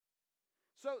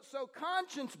So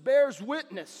conscience bears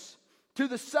witness to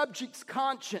the subject's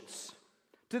conscience,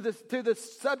 to the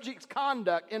subject's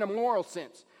conduct in a moral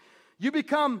sense. You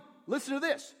become, listen to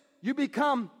this, you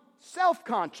become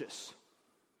self-conscious.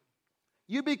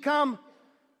 You become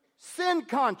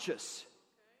sin-conscious.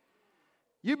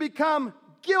 You become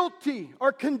guilty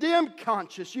or condemned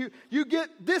conscious. You get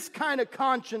this kind of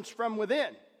conscience from within.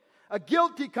 A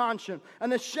guilty conscience,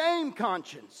 an ashamed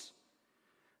conscience.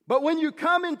 But when you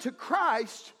come into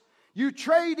Christ, you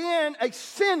trade in a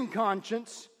sin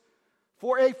conscience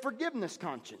for a forgiveness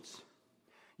conscience.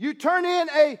 You turn in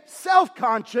a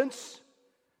self-conscience,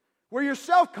 where you're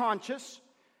self-conscious,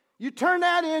 you turn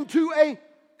that into a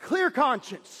clear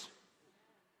conscience.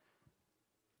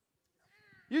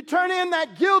 You turn in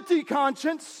that guilty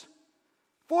conscience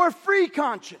for a free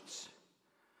conscience.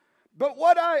 But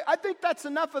what I think that's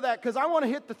enough of that, because I want to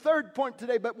hit the third point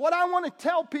today. But what I want to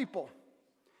tell people,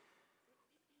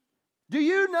 do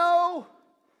you know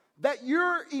that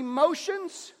your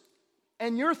emotions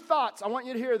and your thoughts, I want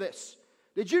you to hear this.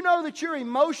 Did you know that your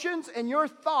emotions and your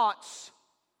thoughts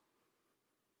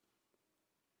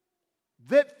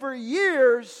that for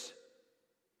years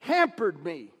hampered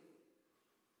me?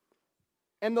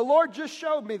 And the Lord just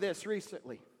showed me this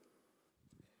recently.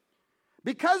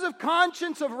 Because of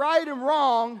conscience of right and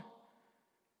wrong,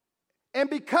 and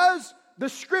because the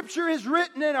Scripture is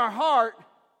written in our heart,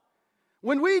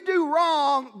 when we do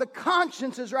wrong, the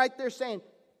conscience is right there saying,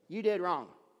 you did wrong.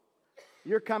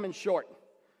 You're coming short.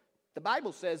 The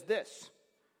Bible says this.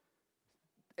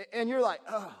 And you're like,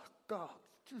 oh, God.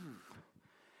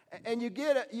 And you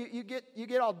get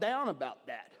all down about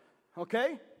that.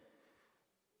 Okay?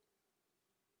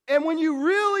 And when you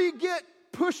really get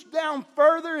pushed down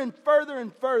further and further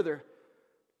and further,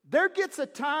 there gets a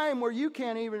time where you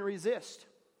can't even resist.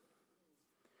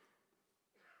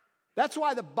 That's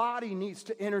why the body needs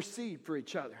to intercede for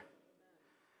each other.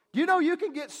 You know, you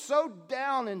can get so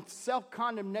down in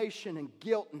self-condemnation and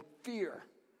guilt and fear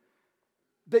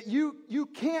that you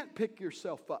can't pick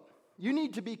yourself up. You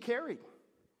need to be carried.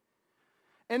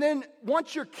 And then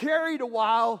once you're carried a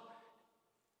while,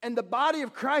 and the body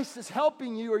of Christ is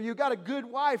helping you, or you got a good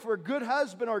wife or a good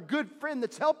husband or a good friend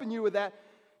that's helping you with that,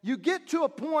 you get to a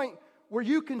point where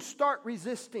you can start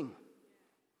resisting.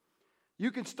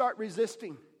 You can start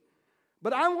resisting.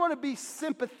 But I want to be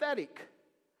sympathetic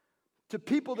to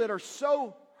people that are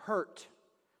so hurt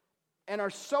and are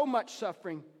so much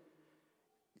suffering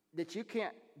that you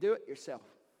can't do it yourself.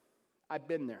 I've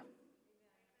been there.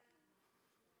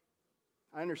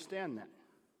 I understand that.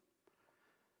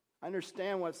 I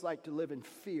understand what it's like to live in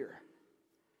fear.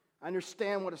 I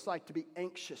understand what it's like to be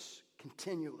anxious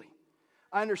continually.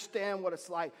 I understand what it's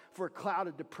like for a cloud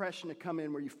of depression to come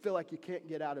in where you feel like you can't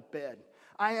get out of bed.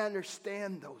 I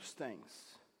understand those things.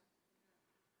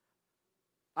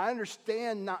 I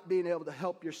understand not being able to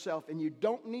help yourself, and you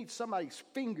don't need somebody's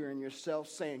finger in yourself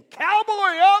saying,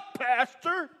 cowboy up,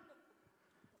 Pastor.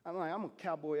 I'm like, I'm going to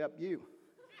cowboy up you.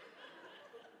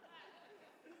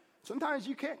 Sometimes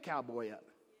you can't cowboy up.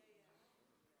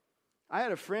 I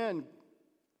had a friend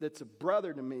that's a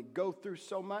brother to me go through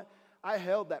so much. I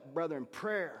held that brother in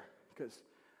prayer because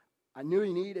I knew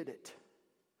he needed it.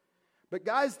 But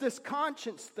guys, this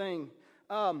conscience thing,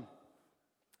 for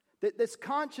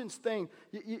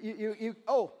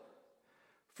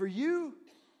you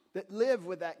that live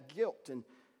with that guilt and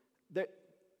that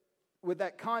with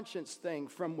that conscience thing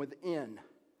from within,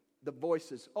 the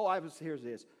voices. Here's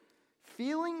this.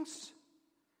 Feelings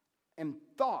and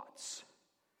thoughts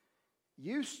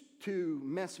used to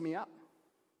mess me up.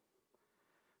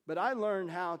 But I learned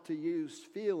how to use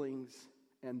feelings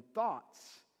and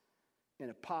thoughts in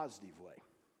a positive way.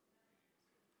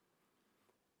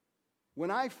 When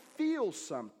I feel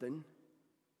something,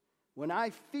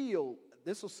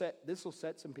 this will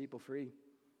set some people free.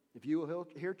 If you will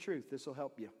hear truth, this will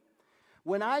help you.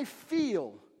 When I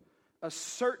feel a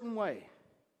certain way,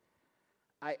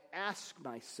 I ask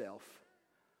myself,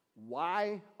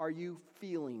 why are you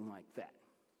feeling like that?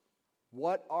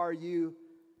 What are you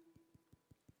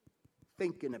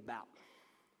thinking about?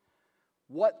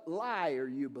 What lie are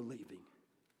you believing?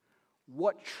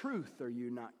 What truth are you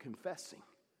not confessing?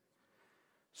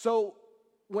 So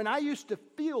when I used to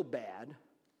feel bad,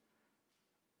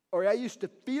 or I used to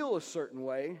feel a certain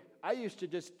way, I used to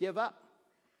just give up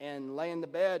and lay in the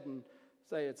bed and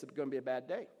say it's going to be a bad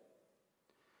day.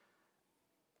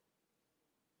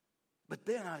 But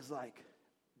then I was like,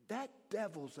 that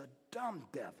devil's a dumb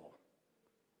devil.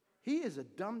 He is a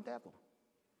dumb devil.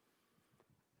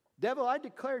 Devil, I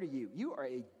declare to you, you are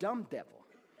a dumb devil.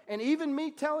 And even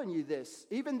me telling you this,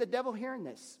 even the devil hearing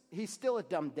this, he's still a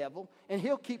dumb devil, and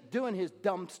he'll keep doing his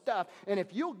dumb stuff. And if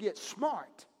you'll get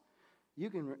smart, you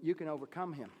can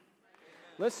overcome him.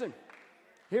 Listen,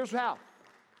 here's how.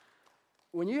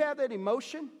 When you have that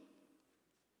emotion,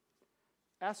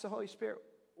 ask the Holy Spirit,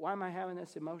 why am I having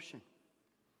this emotion?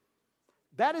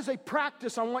 That is a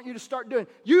practice I want you to start doing.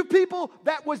 You people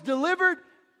that was delivered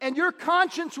and your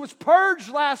conscience was purged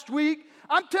last week,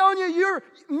 I'm telling you, your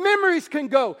memories can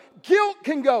go. Guilt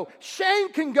can go. Shame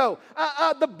can go.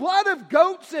 The blood of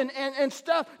goats and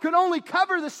stuff can only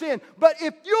cover the sin. But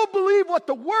if you'll believe what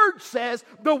the Word says,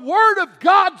 the Word of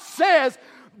God says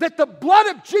that the blood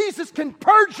of Jesus can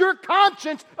purge your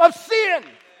conscience of sin.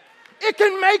 It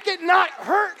can make it not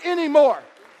hurt anymore.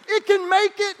 It can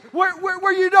make it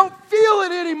where you don't feel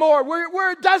it anymore,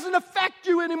 where it doesn't affect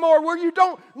you anymore, where you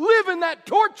don't live in that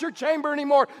torture chamber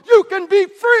anymore. You can be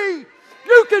free.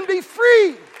 You can be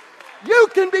free. You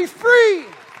can be free.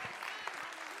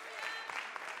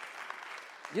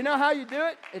 You know how you do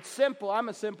it? It's simple. I'm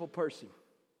a simple person.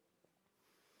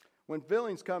 When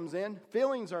feelings comes in,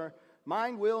 feelings are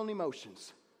mind, will, and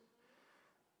emotions.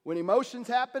 When emotions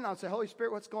happen, I'll say, Holy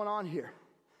Spirit, what's going on here?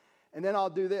 And then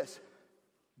I'll do this.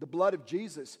 The blood of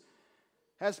Jesus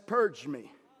has purged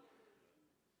me.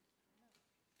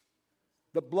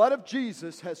 The blood of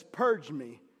Jesus has purged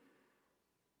me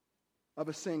of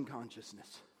a sin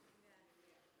consciousness.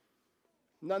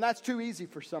 Now, that's too easy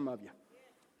for some of you.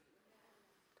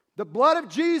 The blood of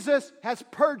Jesus has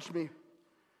purged me.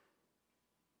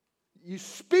 You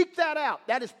speak that out.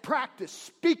 That is practice.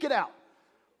 Speak it out.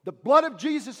 The blood of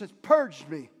Jesus has purged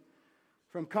me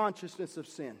from consciousness of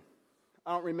sin.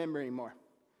 I don't remember anymore.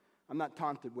 I'm not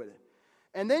taunted with it.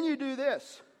 And then you do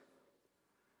this.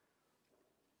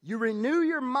 You renew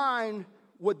your mind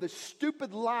with the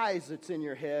stupid lies that's in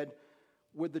your head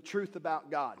with the truth about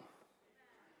God.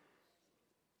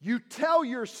 You tell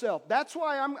yourself. That's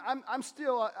why I'm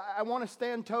still, I want to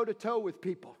stand toe to toe with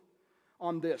people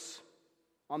on this.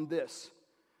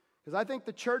 Because I think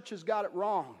the church has got it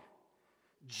wrong.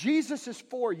 Jesus is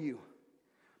for you.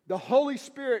 The Holy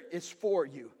Spirit is for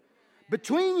you.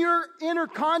 Between your inner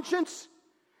conscience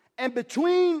and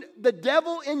between the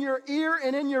devil in your ear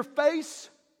and in your face,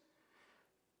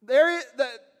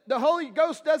 the Holy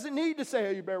Ghost doesn't need to say,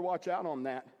 hey, you better watch out on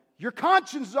that. Your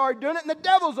conscience is already doing it and the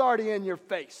devil's already in your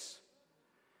face.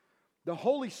 The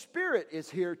Holy Spirit is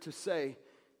here to say,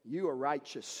 you are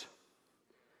righteous.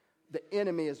 The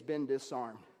enemy has been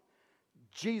disarmed.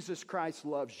 Jesus Christ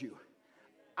loves you.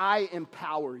 I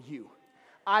empower you.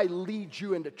 I lead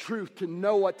you into truth to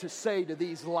know what to say to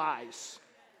these lies.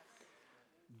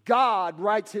 God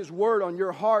writes His word on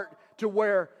your heart to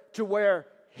where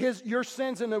your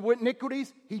sins and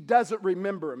iniquities, He doesn't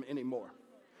remember them anymore.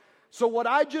 So what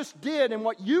I just did and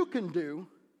what you can do,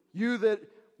 you that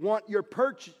want your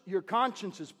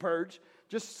consciences purged,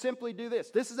 just simply do this.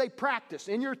 This is a practice.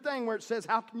 In your thing where it says,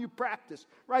 how can you practice?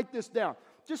 Write this down.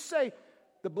 Just say,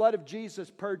 the blood of Jesus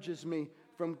purges me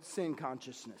from sin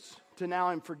consciousness to now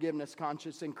I'm forgiveness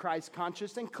conscious and Christ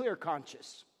conscious and clear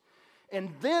conscious.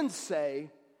 And then say,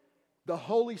 the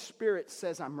Holy Spirit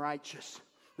says I'm righteous.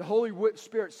 The Holy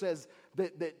Spirit says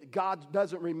that God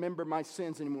doesn't remember my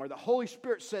sins anymore. The Holy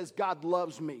Spirit says God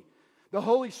loves me. The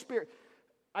Holy Spirit.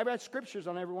 I read scriptures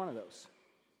on every one of those.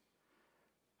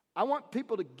 I want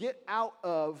people to get out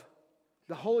of,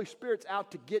 the Holy Spirit's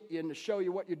out to get you and to show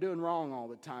you what you're doing wrong all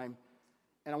the time.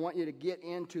 And I want you to get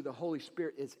into the Holy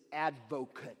Spirit as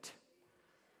advocate.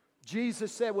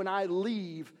 Jesus said, when I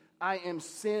leave, I am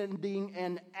sending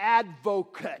an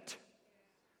advocate.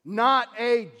 Not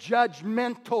a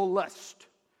judgmentalist.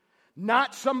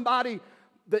 Not somebody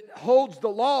that holds the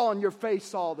law on your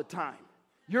face all the time.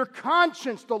 Your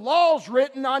conscience, the law's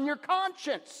written on your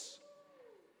conscience.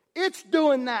 It's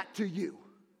doing that to you.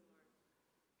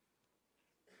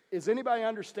 Is anybody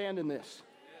understanding this?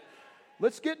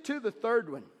 Let's get to the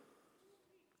third one.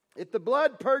 If the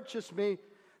blood purchased me,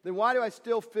 then why do I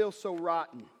still feel so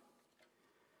rotten?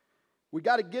 We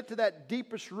got to get to that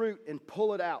deepest root and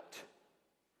pull it out.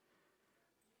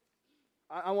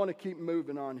 I want to keep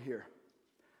moving on here.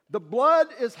 The blood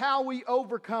is how we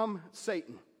overcome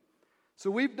Satan.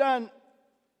 So we've done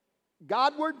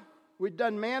Godward, we've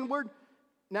done manward.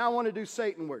 Now I want to do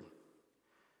Satanward.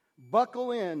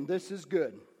 Buckle in, this is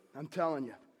good. I'm telling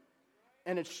you.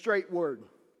 And it's straight word.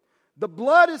 The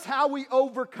blood is how we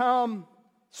overcome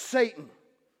Satan,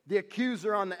 the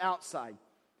accuser on the outside.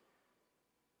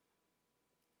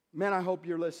 Man, I hope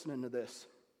you're listening to this.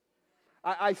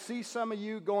 I see some of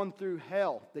you going through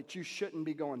hell that you shouldn't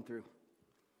be going through.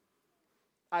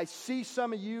 I see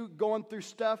some of you going through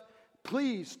stuff.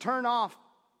 Please turn off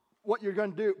what you're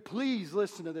going to do, please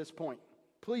listen to this point.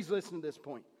 Please listen to this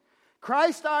point.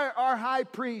 Christ, our high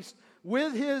priest,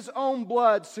 with his own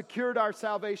blood, secured our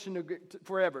salvation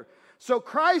forever. So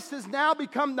Christ has now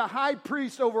become the high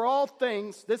priest over all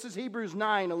things. This is Hebrews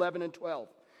 9, 11, and 12.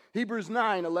 Hebrews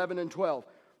 9, 11, and 12.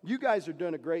 You guys are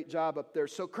doing a great job up there.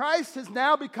 So Christ has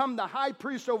now become the high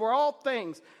priest over all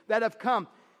things that have come.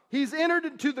 He's entered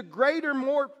into the greater,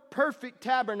 more perfect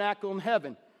tabernacle in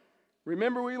heaven.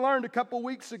 Remember, we learned a couple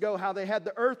weeks ago how they had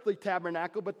the earthly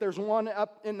tabernacle, but there's one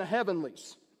up in the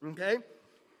heavenlies. Okay?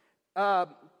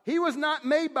 He was not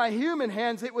made by human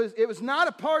hands. It was not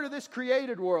a part of this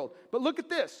created world. But look at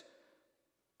this.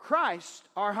 Christ,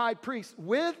 our high priest,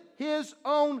 with his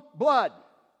own blood.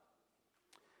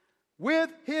 With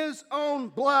his own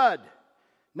blood.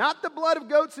 Not the blood of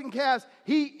goats and calves.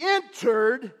 He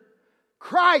entered,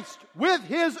 Christ with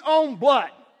his own blood,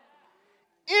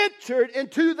 entered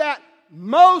into that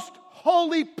most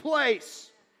holy place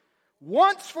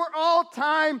once for all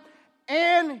time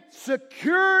and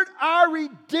secured our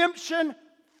redemption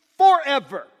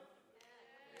forever.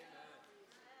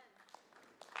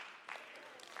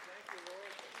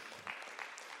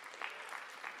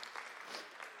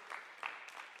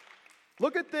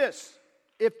 Look at this.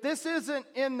 If this isn't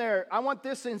in there, I want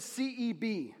this in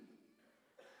CEB.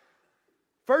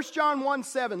 1 John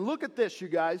 1:7. Look at this, you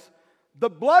guys. The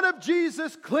blood of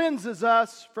Jesus cleanses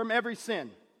us from every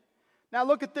sin. Now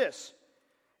look at this.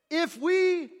 If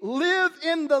we live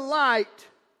in the light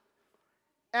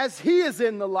as he is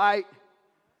in the light,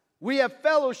 we have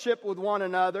fellowship with one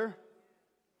another.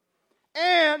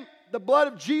 And the blood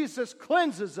of Jesus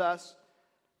cleanses us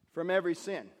from every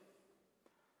sin.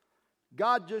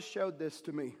 God just showed this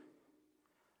to me.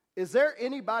 Is there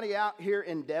anybody out here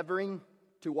endeavoring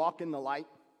to walk in the light?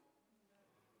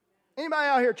 Anybody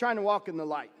out here trying to walk in the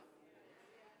light?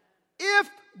 If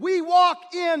we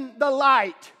walk in the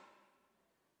light,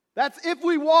 that's if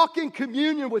we walk in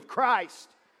communion with Christ,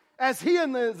 as he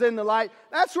is in the light,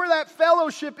 that's where that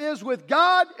fellowship is with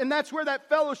God, and that's where that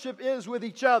fellowship is with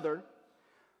each other.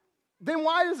 Then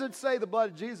why does it say the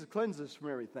blood of Jesus cleanses us from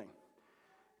everything?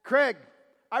 Craig,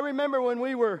 I remember when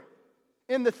we were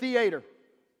in the theater.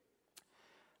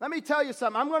 Let me tell you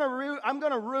something. I'm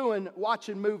going to ruin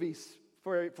watching movies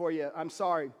for you. I'm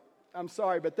sorry,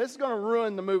 but this is going to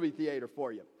ruin the movie theater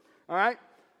for you. All right?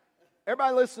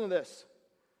 Everybody listen to this.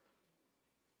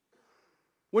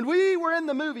 When we were in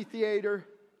the movie theater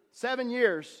 7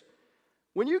 years,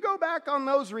 when you go back on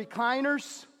those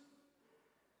recliners,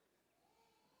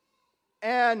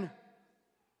 and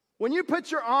when you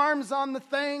put your arms on the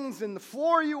things and the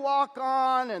floor you walk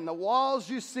on and the walls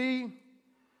you see,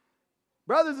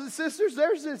 brothers and sisters,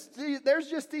 there's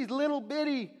just these little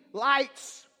bitty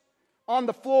lights on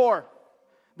the floor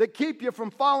that keep you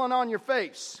from falling on your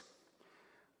face.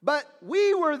 But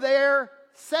we were there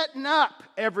setting up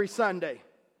every Sunday.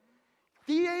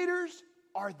 Theaters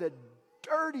are the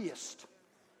dirtiest.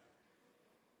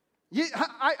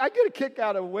 I get a kick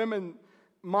out of women,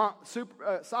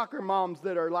 soccer moms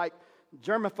that are like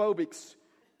germophobics,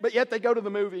 but yet they go to the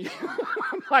movie.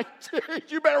 I'm like, dude,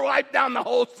 you better wipe down the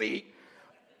whole seat.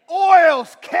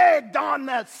 Oil's kegged on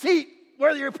that seat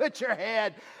where you put your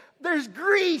head. There's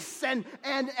grease and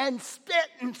spit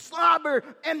and slobber,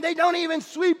 and they don't even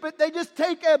sweep it. They just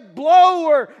take a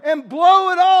blower and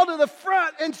blow it all to the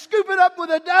front and scoop it up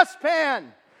with a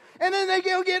dustpan. And then they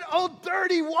go get old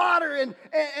dirty water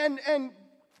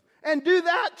and do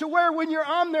that to where when you're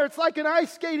on there, it's like an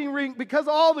ice skating rink because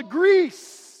of all the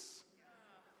grease.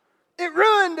 It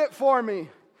ruined it for me.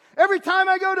 Every time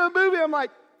I go to a movie, I'm like,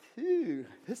 ew,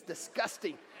 this is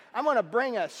disgusting. I'm going to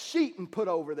bring a sheet and put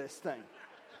over this thing.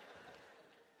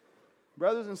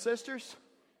 Brothers and sisters,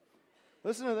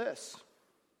 listen to this.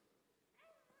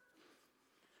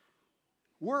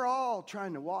 We're all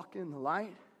trying to walk in the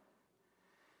light.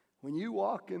 When you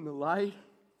walk in the light,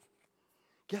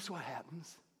 guess what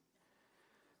happens?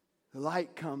 The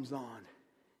light comes on.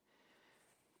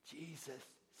 Jesus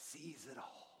sees it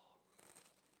all.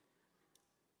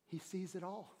 He sees it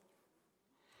all.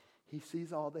 He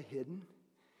sees all the hidden.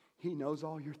 He knows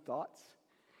all your thoughts.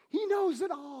 He knows it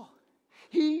all.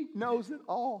 He knows it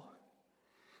all.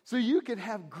 So you can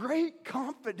have great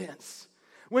confidence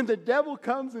when the devil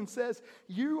comes and says,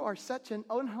 you are such an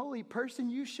unholy person,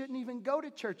 you shouldn't even go to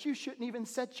church. You shouldn't even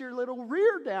set your little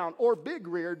rear down or big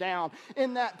rear down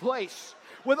in that place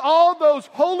with all those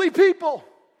holy people.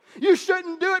 You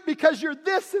shouldn't do it because you're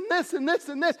this and this and this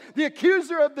and this. The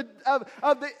accuser of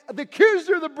the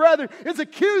accuser of the brethren is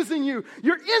accusing you.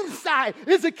 Your inside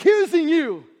is accusing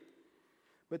you.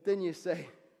 But then you say,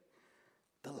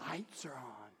 the lights are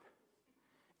on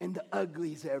and the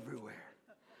ugly's everywhere.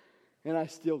 And I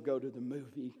still go to the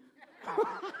movie.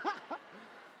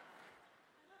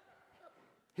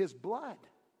 His blood.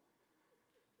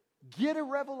 Get a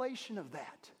revelation of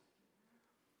that.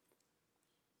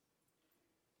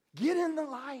 Get in the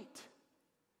light.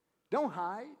 Don't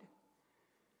hide.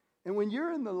 And when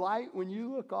you're in the light, when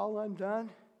you look all undone,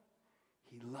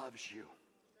 He loves you.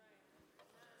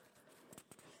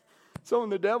 So when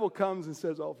the devil comes and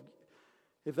says, oh,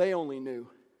 if they only knew.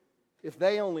 If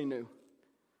they only knew.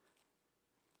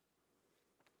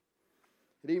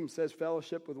 It even says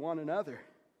fellowship with one another.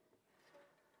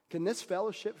 Can this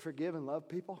fellowship forgive and love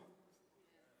people?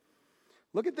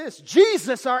 Look at this.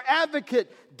 Jesus, our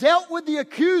advocate, dealt with the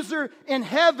accuser in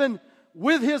heaven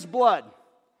with His blood.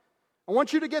 I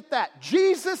want you to get that.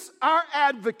 Jesus, our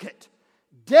advocate,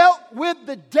 dealt with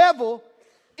the devil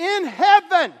in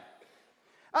heaven.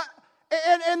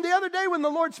 And the other day when the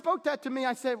Lord spoke that to me,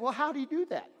 I said, well, how did He do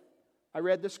that? I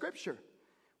read the scripture.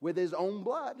 With His own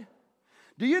blood.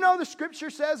 Do you know the scripture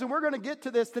says, and we're going to get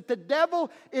to this, that the devil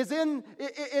is in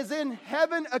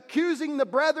heaven accusing the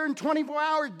brethren 24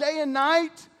 hours, day and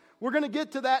night? We're going to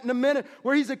get to that in a minute,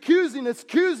 where he's accusing.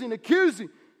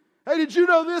 Hey, did you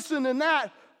know this and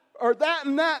that? Or that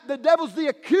and that. The devil's the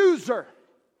accuser.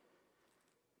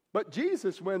 But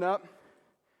Jesus went up,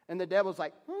 and the devil's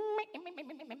like,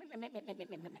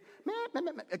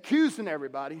 accusing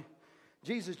everybody.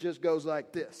 Jesus just goes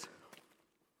like this.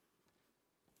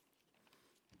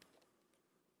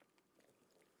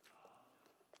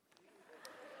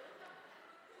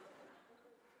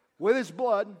 With His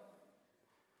blood,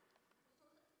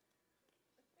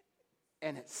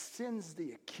 and it sends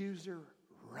the accuser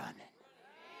running.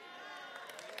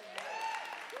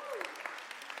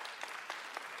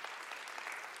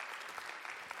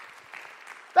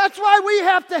 That's why we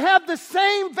have to have the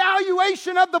same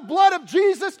valuation of the blood of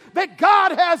Jesus that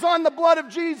God has on the blood of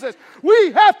Jesus.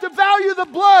 We have to value the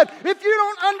blood. If you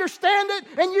don't understand it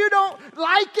and you don't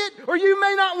like it, or you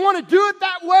may not want to do it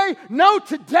that way, know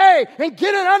today and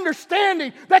get an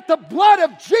understanding that the blood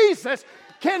of Jesus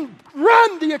can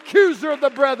run the accuser of the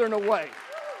brethren away.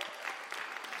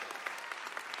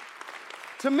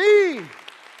 To me,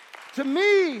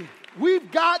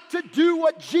 we've got to do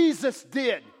what Jesus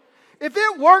did. If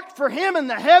it worked for Him in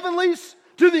the heavenlies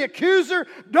to the accuser,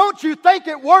 don't you think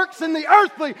it works in the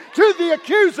earthly to the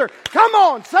accuser? Come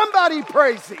on, somebody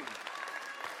praise Him.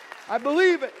 I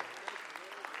believe it.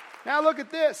 Now look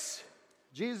at this.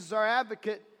 Jesus, our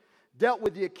advocate, dealt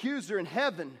with the accuser in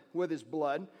heaven with His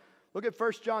blood. Look at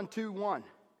 1 John 2:1.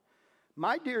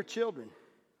 My dear children,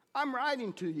 I'm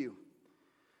writing to you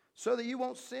so that you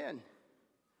won't sin.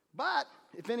 But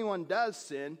if anyone does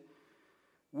sin,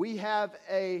 we have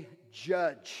a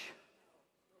judge.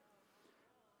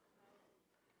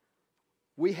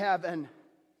 We have an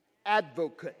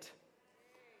advocate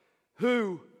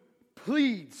who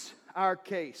pleads our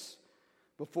case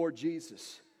before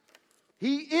Jesus.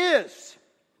 He is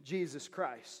Jesus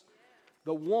Christ,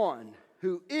 the one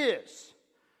who is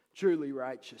truly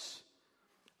righteous.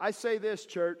 I say this,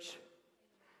 church,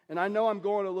 and I know I'm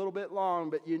going a little bit long,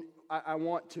 but I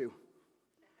want to.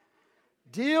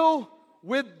 Deal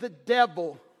with the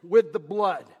devil with the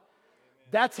blood.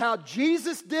 That's how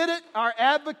Jesus did it, our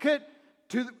advocate.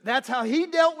 That's how He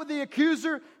dealt with the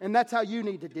accuser, and that's how you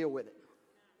need to deal with it.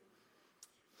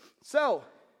 So,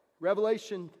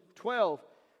 Revelation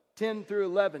 12:10 through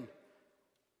 11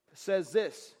 says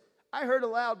this. I heard a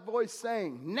loud voice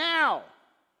saying, now,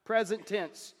 present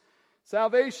tense,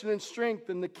 salvation and strength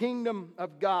in the kingdom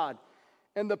of God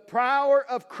and the power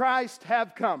of Christ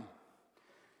have come.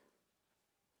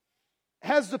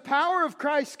 Has the power of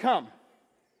Christ come?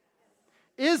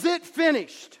 Is it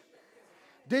finished?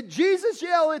 Did Jesus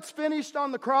yell, it's finished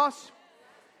on the cross?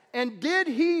 And did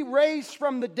He raise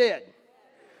from the dead?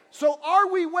 So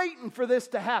are we waiting for this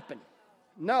to happen?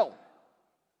 No.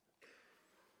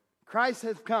 Christ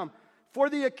has come. For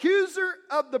the accuser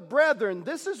of the brethren,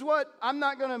 this is what, I'm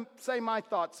not going to say my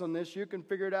thoughts on this. You can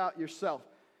figure it out yourself.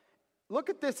 Look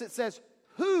at this. It says,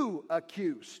 who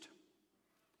accused?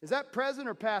 Is that present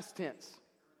or past tense?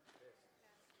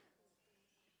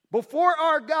 Before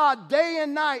our God, day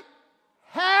and night,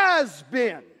 has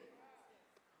been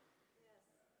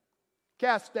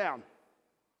cast down.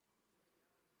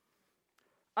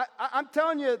 I'm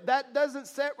telling you, that doesn't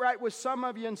sit right with some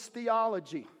of you in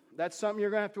theology. That's something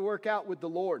you're going to have to work out with the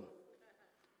Lord.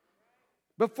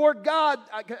 Before God,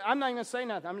 I'm not going to say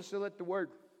nothing. I'm just going to let the word.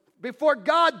 Before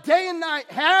God, day and night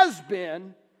has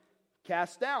been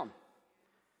cast down.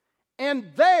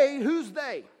 And they, who's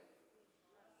they?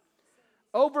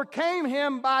 Overcame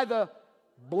Him by the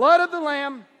blood of the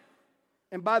Lamb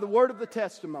and by the word of the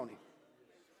testimony.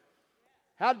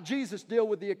 How did Jesus deal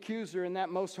with the accuser in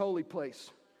that most holy place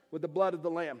with the blood of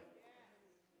the Lamb?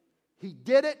 He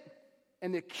did it,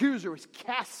 and the accuser was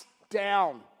cast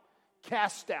down,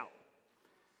 cast out.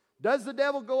 Does the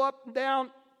devil go up and down?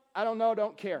 I don't know,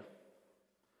 don't care.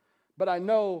 But I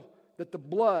know that the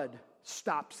blood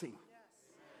stops him.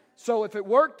 So if it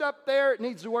worked up there, it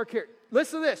needs to work here.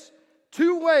 Listen to this.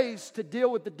 2 ways to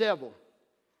deal with the devil.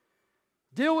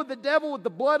 Deal with the devil with the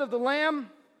blood of the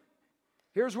Lamb.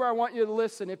 Here's where I want you to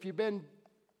listen. If you've been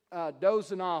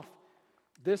dozing off,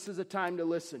 this is a time to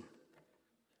listen.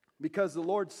 Because the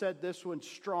Lord said this one's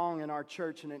strong in our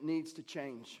church and it needs to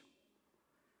change.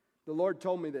 The Lord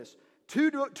told me this.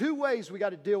 Two ways we got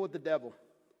to deal with the devil.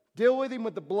 Deal with him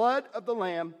with the blood of the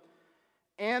Lamb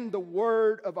and the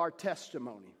word of our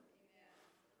testimony.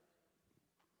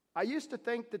 I used to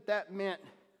think that meant,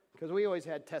 because we always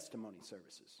had testimony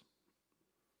services.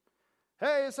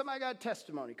 Hey, somebody got a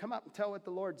testimony. Come up and tell what the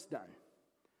Lord's done.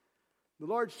 The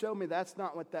Lord showed me that's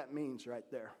not what that means right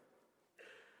there.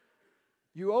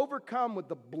 You overcome with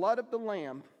the blood of the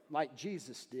Lamb like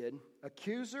Jesus did.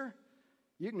 Accuser,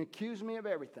 you can accuse me of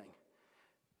everything.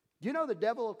 You know the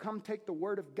devil will come take the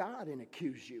word of God and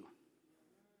accuse you.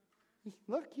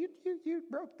 Look, you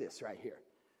broke this right here.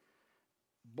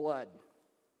 Blood.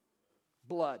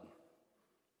 Blood.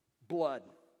 Blood.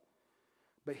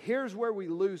 But here's where we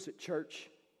lose it, church.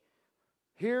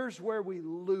 Here's where we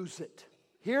lose it.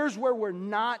 Here's where we're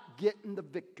not getting the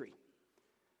victory.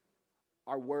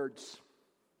 Our words.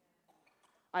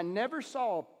 I never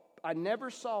saw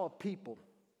a people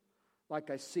like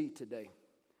I see today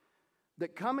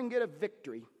that come and get a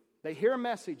victory. They hear a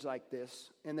message like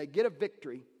this and they get a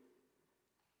victory.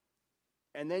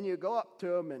 And then you go up to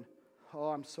them and, oh,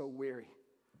 I'm so weary.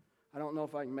 I don't know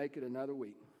if I can make it another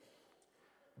week.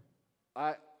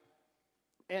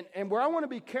 And where I want to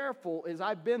be careful is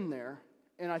I've been there,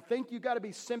 and I think you got to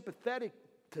be sympathetic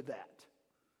to that.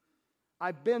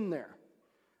 I've been there.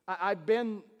 I've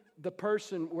been the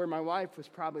person where my wife was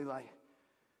probably like,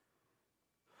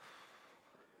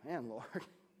 man, Lord,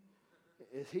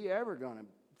 is he ever going to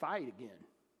fight again?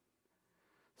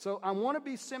 So I want to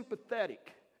be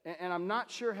sympathetic, and I'm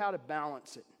not sure how to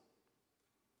balance it.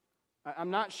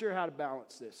 I'm not sure how to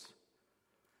balance this.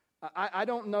 I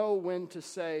don't know when to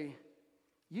say,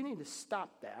 you need to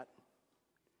stop that.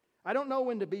 I don't know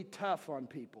when to be tough on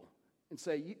people and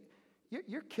say,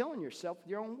 you're killing yourself with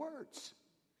your own words.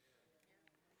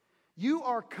 You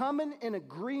are coming in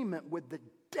agreement with the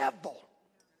devil.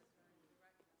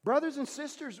 Brothers and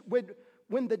sisters,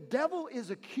 when the devil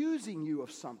is accusing you of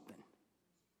something,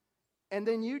 and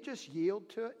then you just yield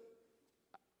to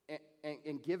it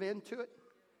and give in to it,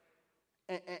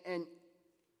 and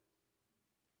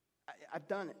I've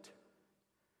done it.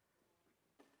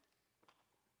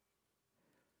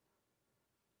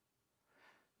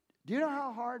 Do you know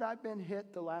how hard I've been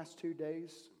hit the last 2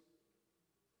 days?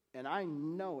 And I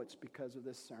know it's because of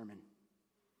this sermon.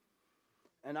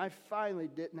 And I finally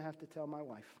didn't have to tell my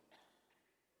wife.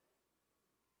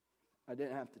 I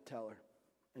didn't have to tell her.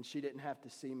 And she didn't have to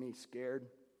see me scared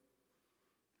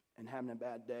and having a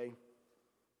bad day.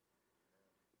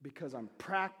 Because I'm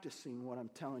practicing what I'm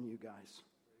telling you guys.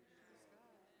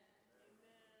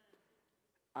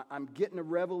 I'm getting a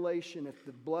revelation. If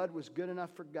the blood was good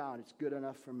enough for God, it's good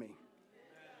enough for me.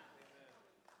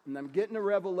 And I'm getting a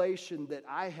revelation that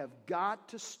I have got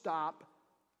to stop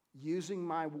using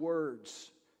my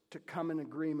words to come in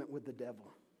agreement with the devil.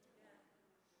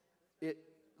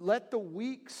 Let the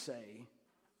weak say,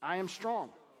 I am strong.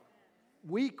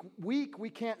 Weak, we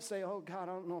can't say, oh God, I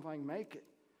don't know if I can make it.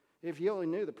 If you only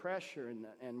knew the pressure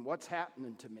and what's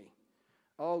happening to me.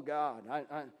 Oh God,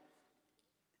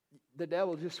 the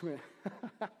devil just went,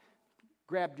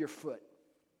 grabbed your foot.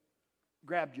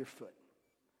 Grabbed your foot.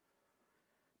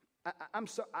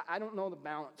 I don't know the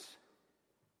balance.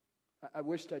 I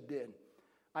wished I did.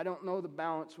 I don't know the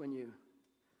balance when you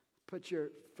put your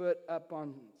foot up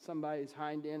on somebody's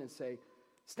hind end and say,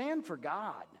 stand for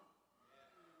God.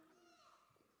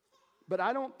 But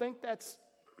I don't think that's...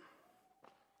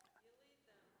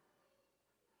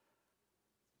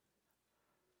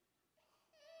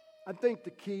 I think the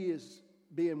key is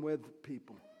being with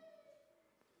people.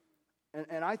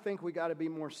 And I think we got to be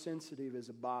more sensitive as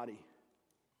a body.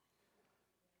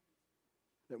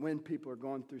 That when people are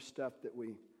going through stuff that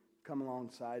we come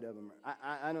alongside of them.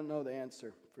 I don't know the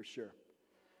answer for sure.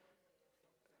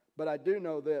 But I do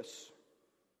know this.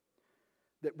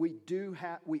 That we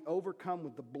overcome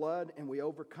with the blood and we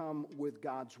overcome with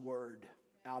God's word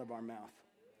out of our mouth.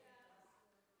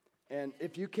 And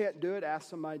if you can't do it, ask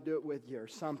somebody to do it with you or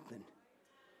something.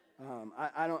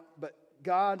 I don't, but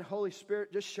God, Holy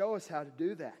Spirit, just show us how to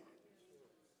do that.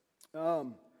 I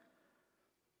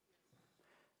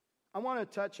want to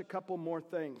touch a couple more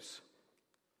things.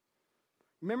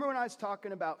 Remember when I was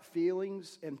talking about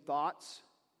feelings and thoughts?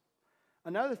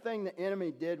 Another thing the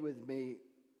enemy did with me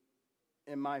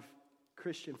in my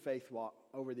Christian faith walk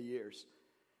over the years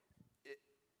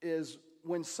is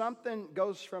when something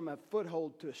goes from a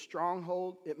foothold to a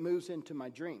stronghold, it moves into my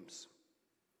dreams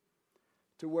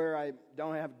to where I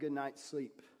don't have a good night's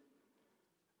sleep.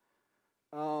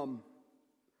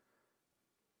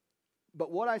 But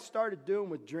what I started doing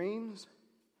with dreams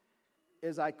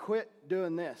is I quit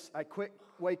doing this. I quit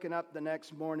waking up the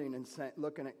next morning and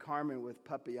looking at Carmen with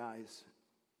puppy eyes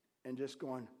and just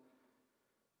going,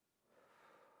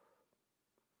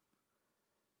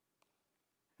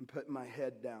 and putting my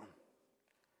head down.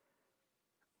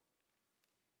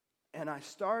 And I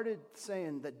started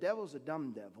saying, the devil's a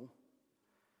dumb devil.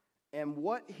 And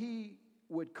what he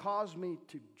would cause me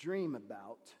to dream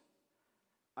about,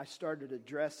 I started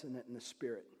addressing it in the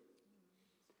spirit.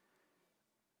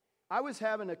 I was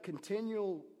having a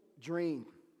continual dream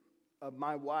of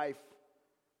my wife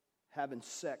having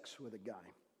sex with a guy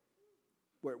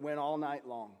where it went all night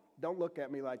long. Don't look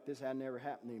at me like this had never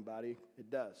happened to anybody.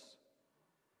 It does.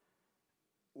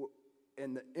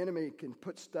 And the enemy can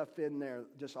put stuff in there,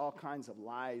 just all kinds of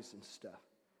lies and stuff.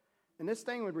 And this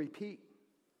thing would repeat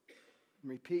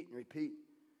and repeat and repeat.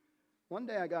 One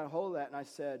day I got a hold of that and I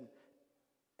said,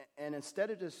 and instead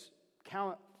of just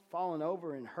falling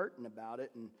over and hurting about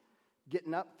it and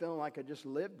getting up feeling like I just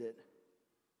lived it,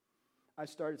 I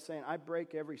started saying, I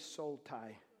break every soul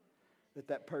tie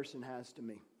that person has to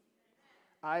me.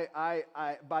 By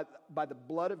the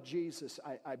blood of Jesus,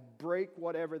 I break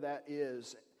whatever that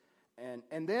is.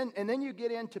 And then you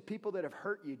get into people that have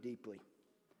hurt you deeply.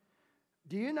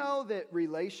 Do you know that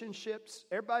relationships,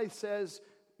 everybody says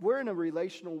we're in a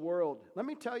relational world. Let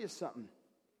me tell you something.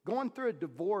 Going through a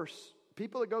divorce,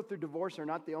 people that go through divorce are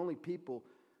not the only people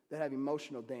that have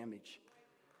emotional damage.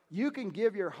 You can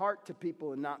give your heart to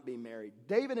people and not be married.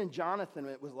 David and Jonathan,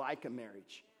 it was like a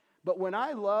marriage. But when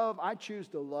I love, I choose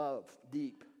to love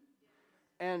deep.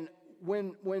 And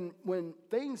when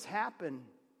things happen,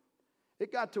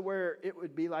 it got to where it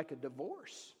would be like a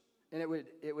divorce. And it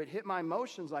would hit my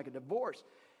emotions like a divorce.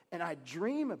 And I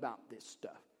dream about this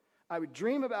stuff. I would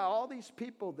dream about all these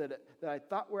people that I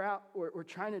thought were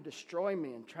trying to destroy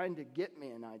me and trying to get me.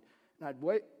 And I'd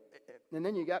wait. And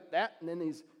then you got that. And then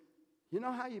these, you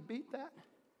know how you beat that?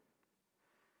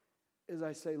 Is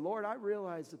I say, Lord, I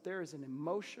realize that there is an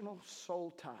emotional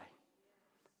soul tie.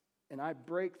 And I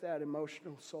break that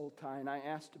emotional soul tie. And I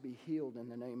ask to be healed in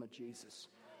the name of Jesus.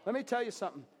 Let me tell you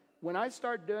something. When I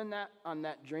started doing that on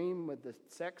that dream with the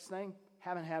sex thing,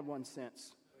 haven't had one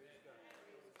since.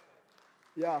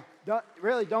 Yeah,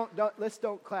 let's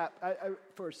don't clap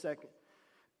for a second,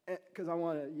 because I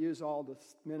want to use all the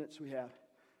minutes we have.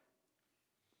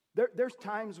 There's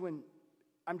times when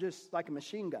I'm just like a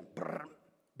machine gun, brrr,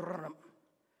 brrr,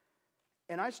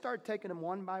 and I start taking them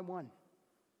one by one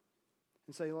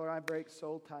and say, Lord, I break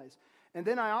soul ties. And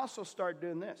then I also start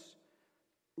doing this.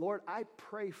 Lord, I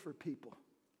pray for people.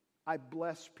 I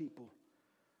bless people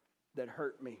that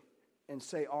hurt me and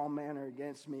say all manner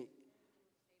against me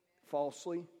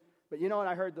falsely. But you know what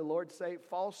I heard the Lord say?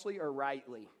 Falsely or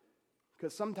rightly.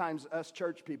 Because sometimes us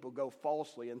church people go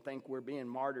falsely and think we're being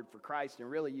martyred for Christ, and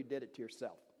really you did it to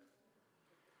yourself.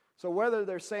 So whether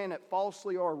they're saying it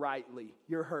falsely or rightly,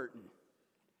 you're hurting.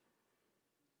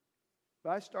 But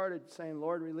I started saying,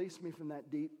 Lord, release me from that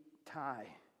deep tie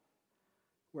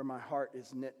where my heart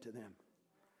is knit to them.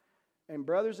 And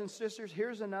brothers and sisters,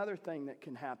 here's another thing that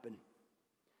can happen.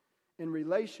 In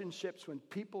relationships when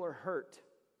people are hurt,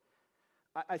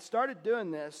 I started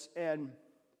doing this, and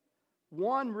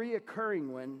one reoccurring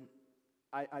one,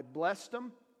 I blessed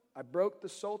them, I broke the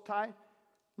soul tie,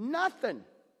 nothing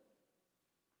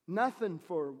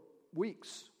for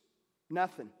weeks,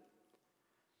 nothing.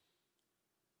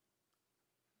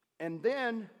 And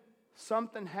then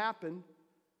something happened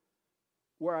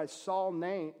where I saw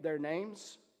their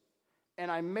names, and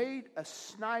I made a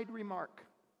snide remark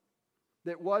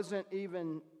that wasn't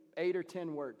even 8 or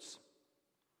 10 words.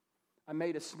 I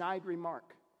made a snide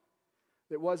remark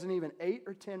that wasn't even 8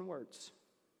 or 10 words.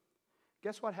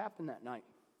 Guess what happened that night?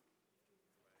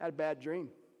 I had a bad dream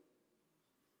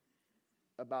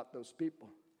about those people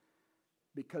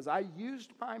because I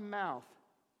used my mouth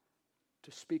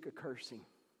to speak a cursing.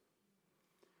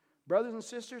 Brothers and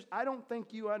sisters, I don't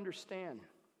think you understand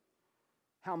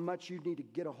how much you need to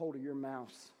get a hold of your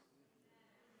mouth.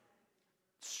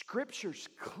 Scripture's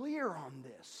clear on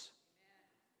this.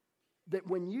 That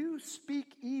when you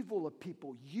speak evil of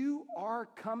people, you are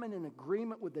coming in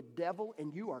agreement with the devil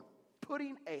and you are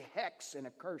putting a hex and a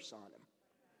curse on him.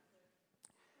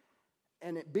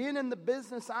 And it being in the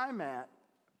business I'm at,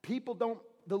 people don't,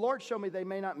 the Lord showed me they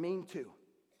may not mean to.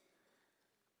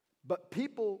 But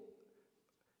people,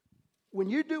 when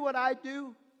you do what I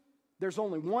do, there's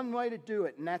only one way to do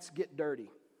it, and that's get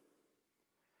dirty.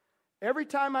 Every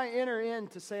time I enter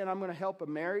into saying I'm going to help a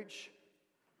marriage,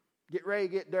 get ready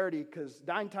to get dirty, because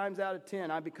 9 times out of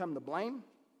 10, I become the blame.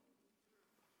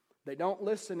 They don't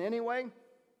listen anyway.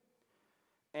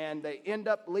 And they end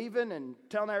up leaving and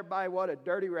telling everybody what a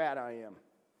dirty rat I am.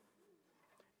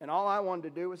 And all I wanted to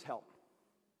do was help.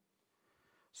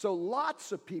 So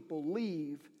lots of people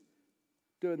leave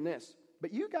doing this.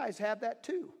 But you guys have that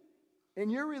too in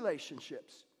your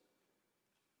relationships.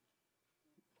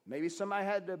 Maybe somebody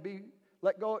had to be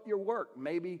let go at your work.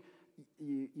 Maybe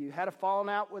you had a falling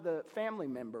out with a family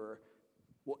member.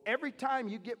 Well, every time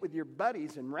you get with your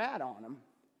buddies and rat on them,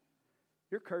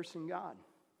 you're cursing God.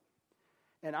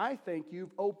 And I think you've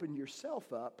opened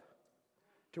yourself up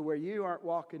to where you aren't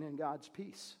walking in God's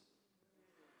peace.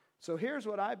 So here's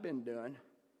what I've been doing.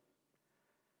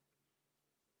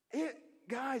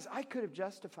 Guys, I could have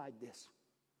justified this.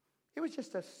 It was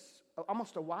just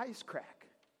almost a wisecrack.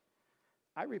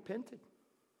 I repented.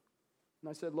 And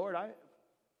I said, Lord, I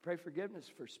pray forgiveness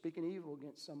for speaking evil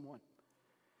against someone.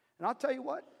 And I'll tell you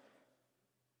what,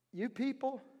 you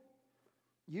people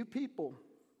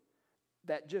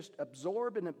that just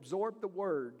absorb the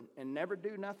word and never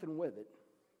do nothing with it,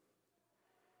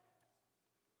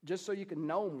 just so you can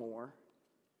know more.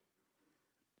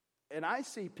 And I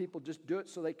see people just do it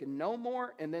so they can know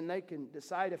more, and then they can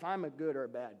decide if I'm a good or a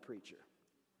bad preacher.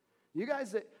 You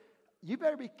guys, you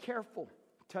better be careful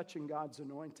touching God's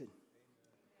anointed.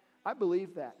 I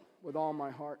believe that with all my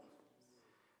heart.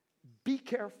 Be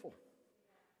careful.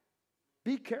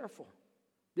 Be careful.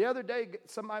 The other day,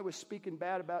 somebody was speaking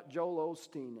bad about Joel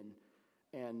Osteen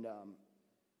and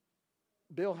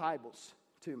Bill Hybels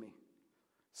to me,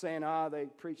 saying, they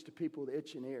preach to people with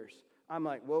itching ears. I'm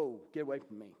like, whoa, get away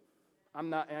from me. I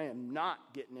am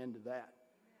not getting into that.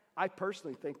 I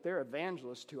personally think they're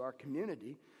evangelists to our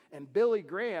community. And Billy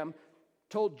Graham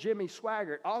told Jimmy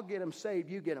Swaggart, I'll get them saved,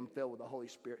 you get them filled with the Holy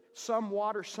Spirit. Some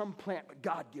water, some plant, but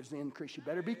God gives the increase. You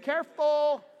better be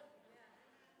careful.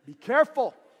 Be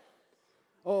careful.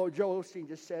 Oh, Joel Osteen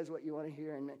just says what you want to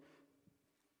hear. And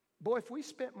boy, if we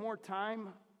spent more time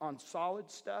on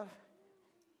solid stuff.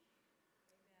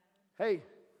 Hey,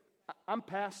 I'm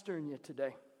pastoring you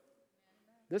today.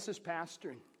 This is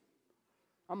pastoring.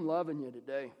 I'm loving you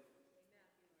today.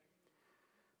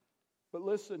 But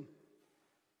listen,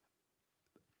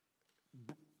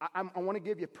 I want to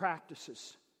give you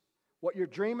practices. What you're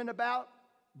dreaming about,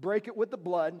 break it with the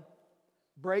blood.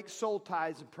 Break soul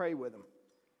ties and pray with them.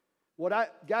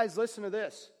 Guys, listen to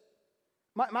this.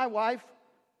 My wife,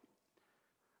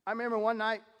 I remember one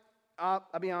night, I'll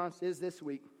be honest, it was this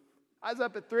week. I was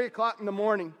up at 3 o'clock in the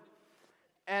morning,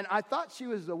 and I thought she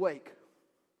was awake.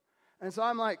 And so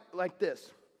I'm like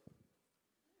this.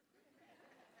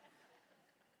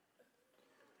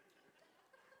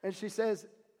 And she says,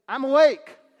 I'm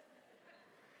awake.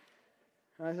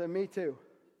 And I said, me too.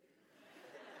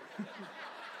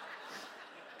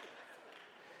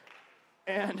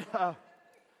 And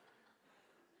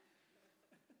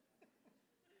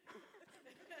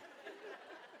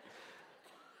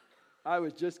I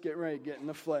was just getting ready to get in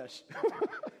the flesh.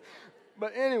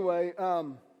 But anyway, I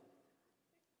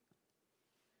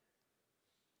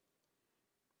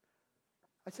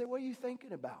said, what are you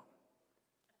thinking about?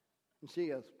 And she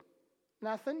goes,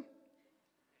 nothing.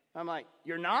 I'm like,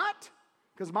 you're not?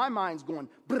 Because my mind's going,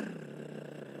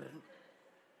 brrr.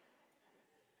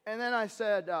 And then I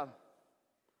said,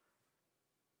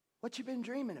 what you been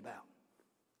dreaming about?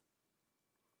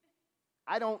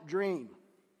 I don't dream.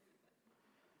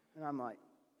 And I'm like,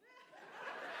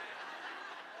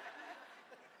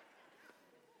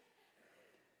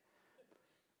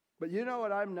 but you know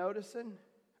what I'm noticing?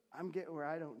 I'm getting where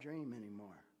I don't dream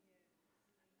anymore.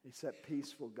 Except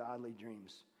peaceful, godly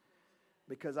dreams.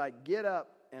 Because I get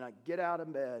up and I get out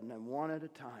of bed and I'm one at a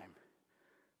time.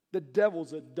 The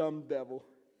devil's a dumb devil.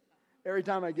 Every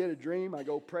time I get a dream, I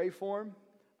go pray for him.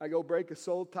 I go break a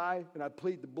soul tie and I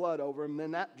plead the blood over him.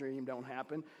 Then that dream don't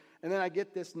happen. And then I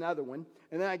get this another one.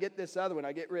 And then I get this other one.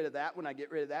 I get rid of that one. I get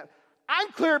rid of that.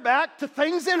 I'm clear back to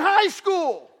things in high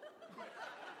school.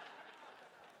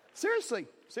 Seriously.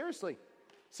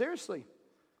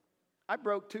 I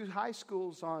broke 2 high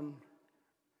schools on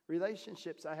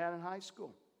relationships I had in high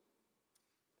school.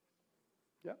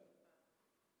 Yep.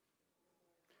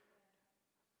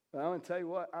 But I'm going to tell you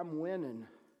what, I'm winning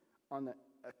on the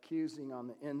accusing on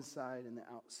the inside and the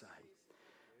outside.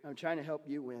 I'm trying to help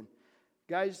you win.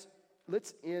 Guys,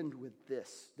 let's end with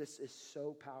this. This is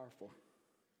so powerful.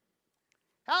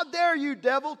 How dare you,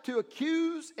 devil, to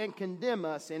accuse and condemn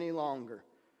us any longer?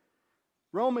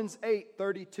 Romans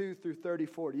 8:32 through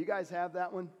 34. Do you guys have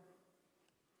that one?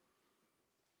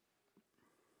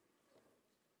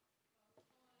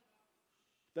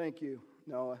 Thank you,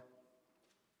 Noah.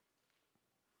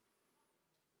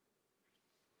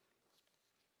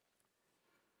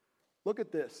 Look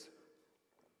at this.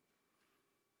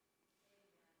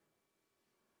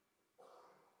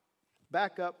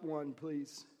 Back up one,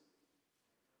 please.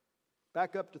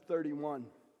 Back up to 31.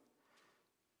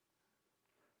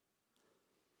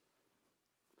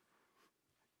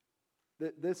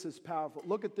 This is powerful.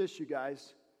 Look at this, you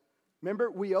guys.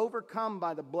 Remember, we overcome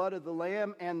by the blood of the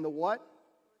Lamb and the what?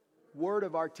 Word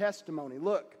of our testimony.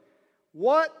 Look.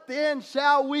 What then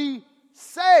shall we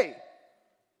say?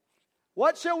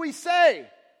 What shall we say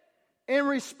in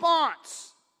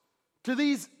response to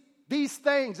these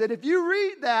things? And if you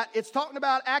read that, it's talking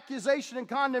about accusation and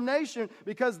condemnation,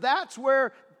 because that's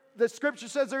where the scripture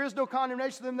says there is no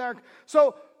condemnation in there.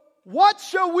 So what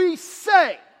shall we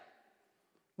say?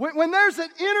 When there's an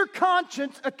inner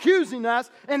conscience accusing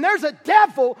us and there's a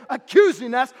devil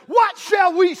accusing us, what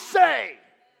shall we say?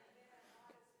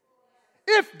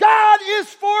 If God is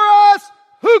for us,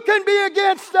 who can be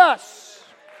against us?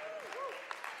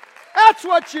 That's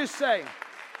what you say.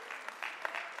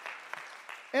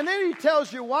 And then he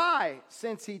tells you why.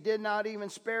 Since he did not even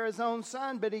spare his own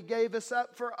son, but he gave us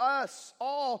up for us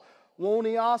all, won't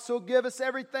he also give us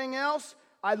everything else?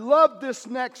 I love this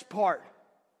next part.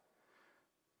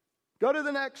 Go to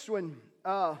the next one.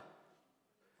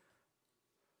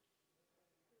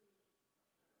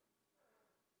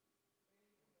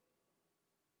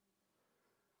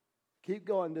 Keep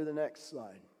going to the next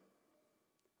slide.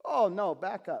 Oh, no,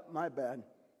 back up. My bad.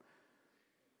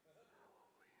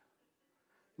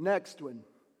 Next one.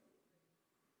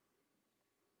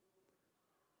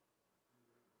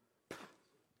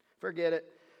 Forget it.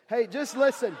 Hey, just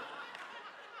listen.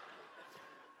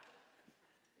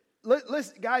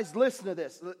 Listen, guys, listen to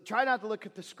this. Try not to look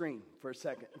at the screen for a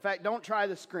second. In fact, don't try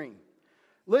the screen.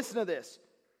 Listen to this.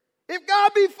 If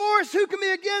God be for us, who can be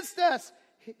against us?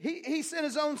 He sent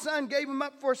his own son, gave him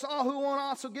up for us all, who won't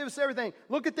also give us everything.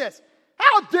 Look at this.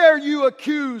 How dare you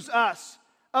accuse us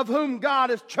of whom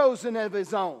God has chosen of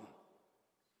his own?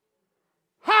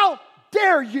 How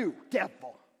dare you,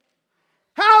 devil?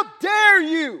 How dare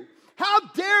you? How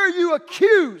dare you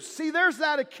accuse? See, there's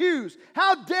that accuse.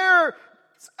 How dare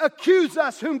accuse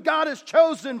us whom God has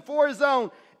chosen for his own?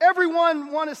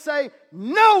 Everyone want to say,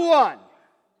 no one.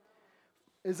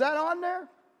 Is that on there?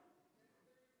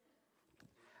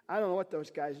 I don't know what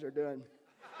those guys are doing.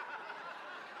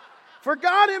 For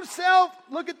God himself,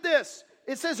 look at this.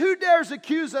 It says, who dares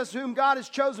accuse us whom God has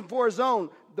chosen for his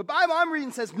own? The Bible I'm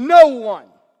reading says, no one.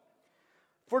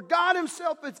 For God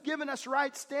himself has given us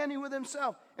right standing with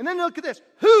himself. And then look at this.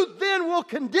 Who then will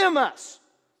condemn us?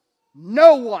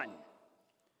 No one.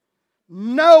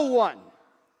 No one.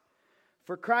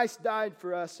 For Christ died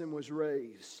for us and was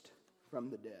raised from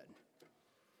the dead.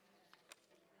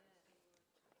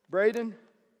 Braden,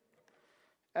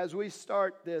 as we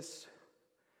start this,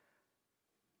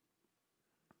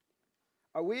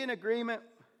 are we in agreement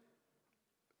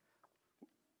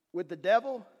with the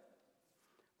devil,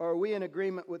 or are we in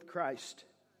agreement with Christ?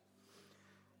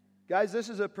 Guys, this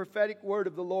is a prophetic word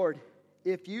of the Lord.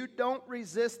 If you don't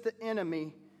resist the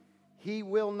enemy, he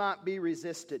will not be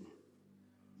resisted.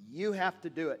 You have to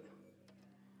do it.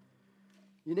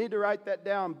 You need to write that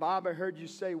down. Bob, I heard you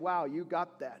say, wow, you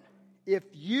got that. If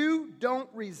you don't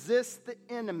resist the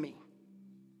enemy,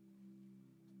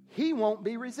 he won't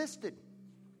be resisted.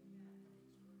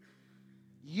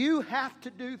 You have to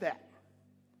do that.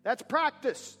 That's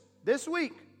practice this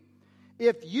week.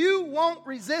 If you won't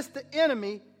resist the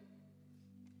enemy,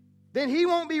 then he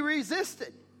won't be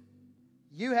resisted.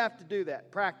 You have to do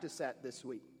that. Practice that this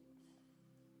week.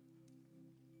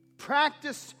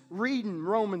 Practice reading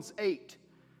Romans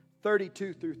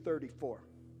 8:32 through 34.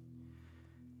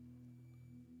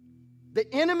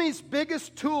 The enemy's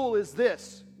biggest tool is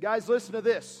this. Guys, listen to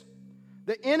this.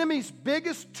 The enemy's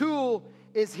biggest tool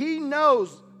is he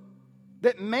knows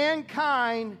that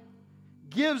mankind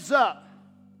gives up.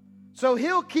 So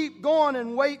he'll keep going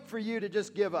and wait for you to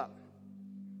just give up.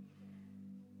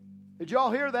 Did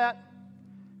y'all hear that?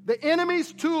 The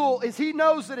enemy's tool is he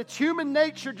knows that it's human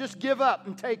nature, just give up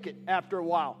and take it after a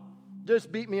while. Just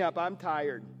beat me up, I'm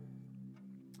tired.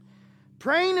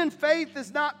 Praying in faith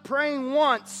is not praying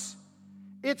once,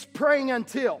 it's praying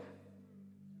until.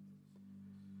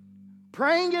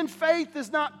 Praying in faith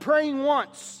is not praying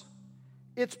once,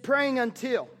 it's praying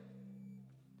until.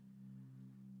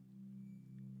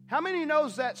 How many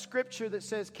knows that scripture that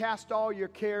says, cast all your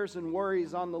cares and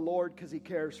worries on the Lord because He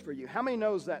cares for you? How many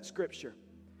knows that scripture?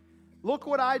 Look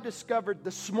what I discovered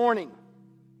this morning.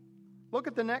 Look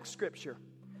at the next scripture.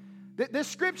 This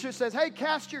scripture says, hey,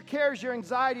 cast your cares, your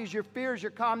anxieties, your fears,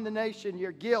 your condemnation,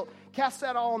 your guilt. Cast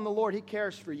that all on the Lord. He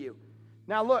cares for you.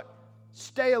 Now look,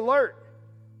 stay alert.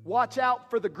 Watch out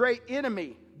for the great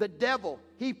enemy, the devil.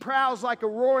 He prowls like a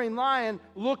roaring lion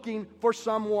looking for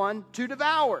someone to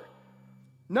devour.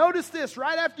 Notice this,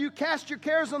 right after you cast your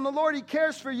cares on the Lord, He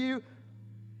cares for you.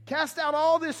 Cast out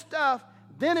all this stuff.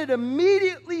 Then it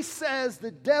immediately says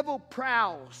the devil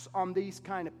prowls on these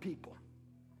kind of people.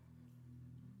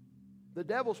 The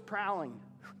devil's prowling.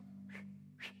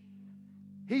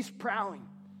 He's prowling.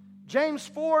 James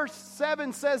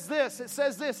 4:7 says this. It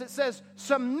says,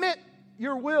 submit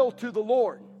your will to the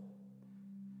Lord.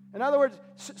 In other words,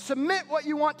 submit what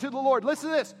you want to the Lord. Listen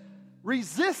to this.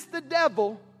 Resist the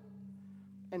devil,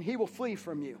 and he will flee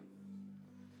from you.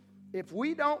 If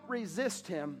we don't resist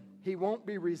him, he won't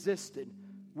be resisted.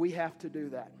 We have to do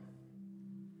that.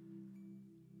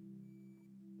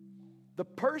 The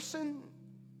person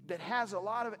that has a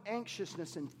lot of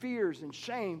anxiousness and fears and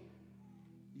shame,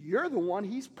 you're the one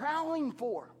he's prowling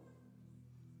for.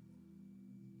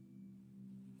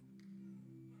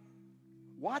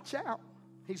 Watch out.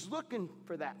 He's looking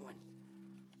for that one.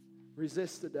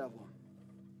 Resist the devil.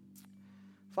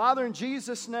 Father, in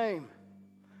Jesus' name,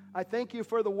 I thank you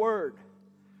for the word.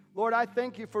 Lord, I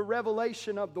thank you for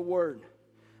revelation of the word.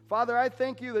 Father, I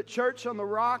thank you that Church on the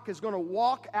Rock is going to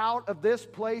walk out of this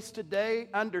place today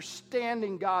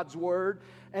understanding God's word,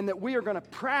 and that we are going to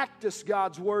practice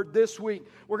God's word this week.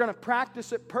 We're going to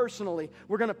practice it personally.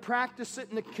 We're going to practice it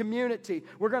in the community.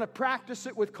 We're going to practice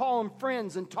it with calling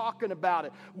friends and talking about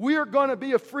it. We're going to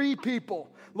be a free people.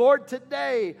 Lord,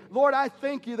 today, Lord, I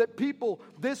thank you that people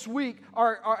this week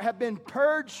have been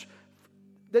purged,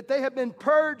 that they have been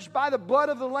purged by the blood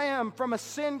of the Lamb from a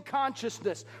sin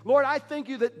consciousness. Lord, I thank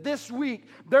you that this week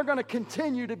they're going to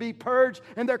continue to be purged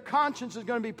and their conscience is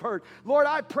going to be purged. Lord,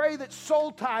 I pray that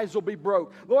soul ties will be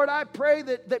broke. Lord, I pray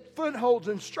that footholds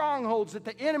and strongholds that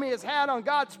the enemy has had on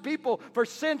God's people for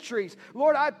centuries.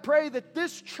 Lord, I pray that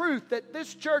this truth, that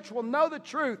this church will know the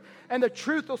truth and the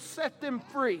truth will set them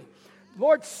free.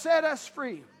 Lord, set us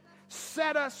free.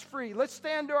 Set us free. Let's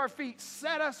stand to our feet.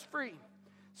 Set us free.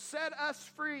 Set us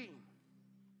free.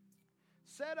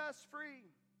 Set us free.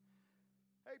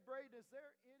 Hey, Braden, is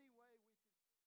there